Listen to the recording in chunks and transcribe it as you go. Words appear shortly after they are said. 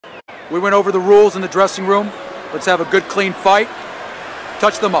We went over the rules in the dressing room. Let's have a good, clean fight.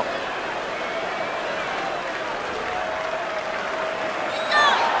 Touch them up.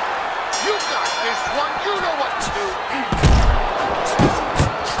 You got this one. You know what to do.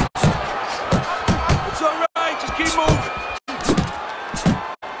 It's all right. Just keep moving.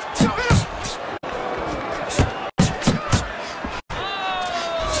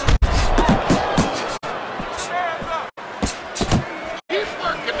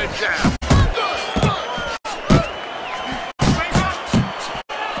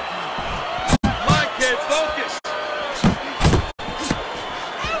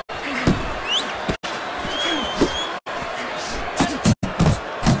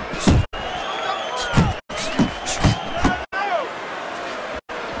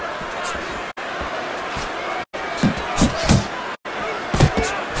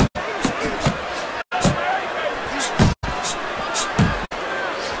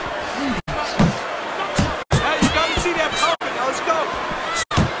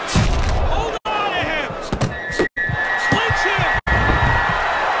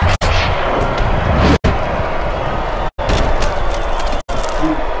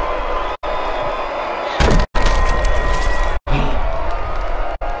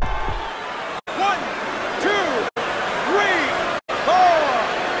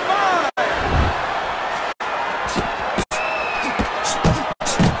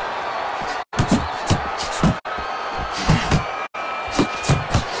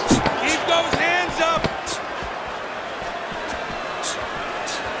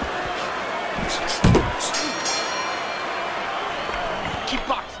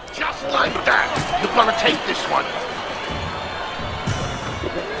 Just like that. You're gonna take this one.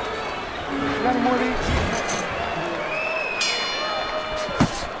 Got any more of these?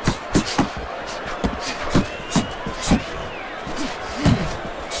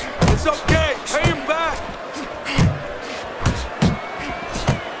 It's okay. Pay him back.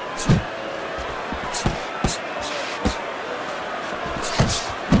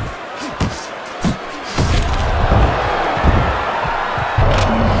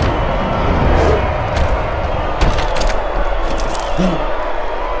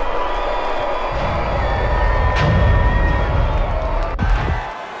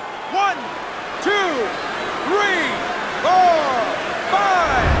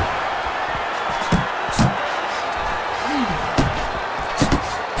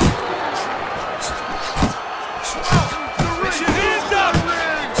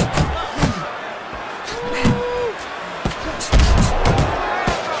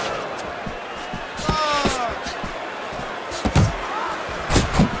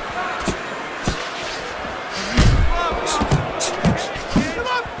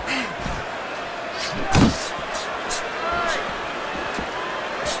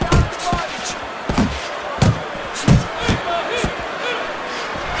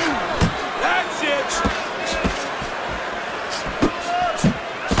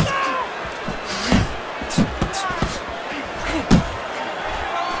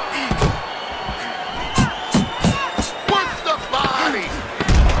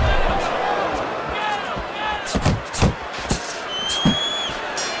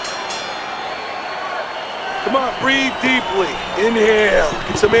 Come on, breathe deeply. Inhale.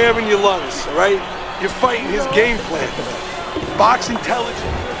 Get some air in your lungs, all right? You're fighting his game plan. Box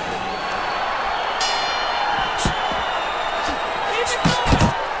intelligent.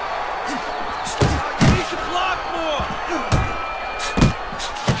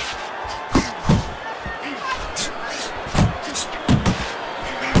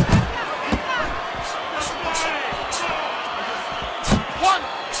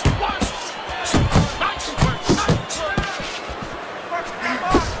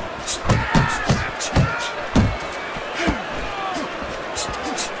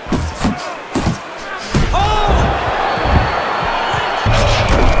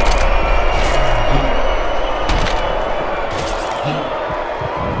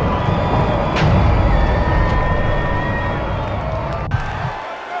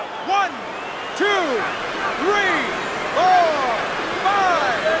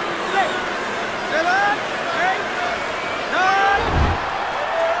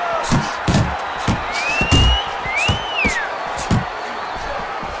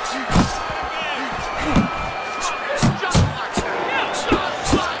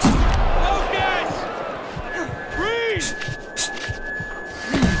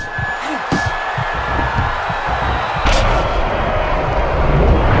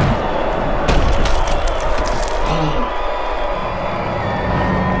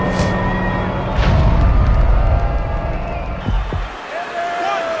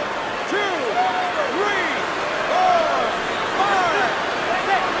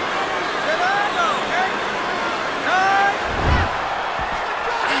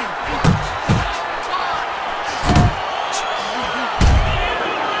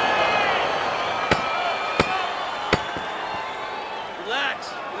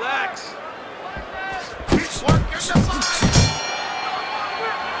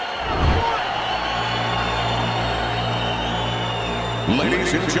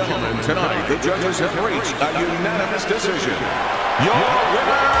 Ladies and gentlemen, tonight the judges have reached a unanimous decision. Your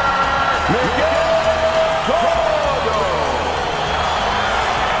winner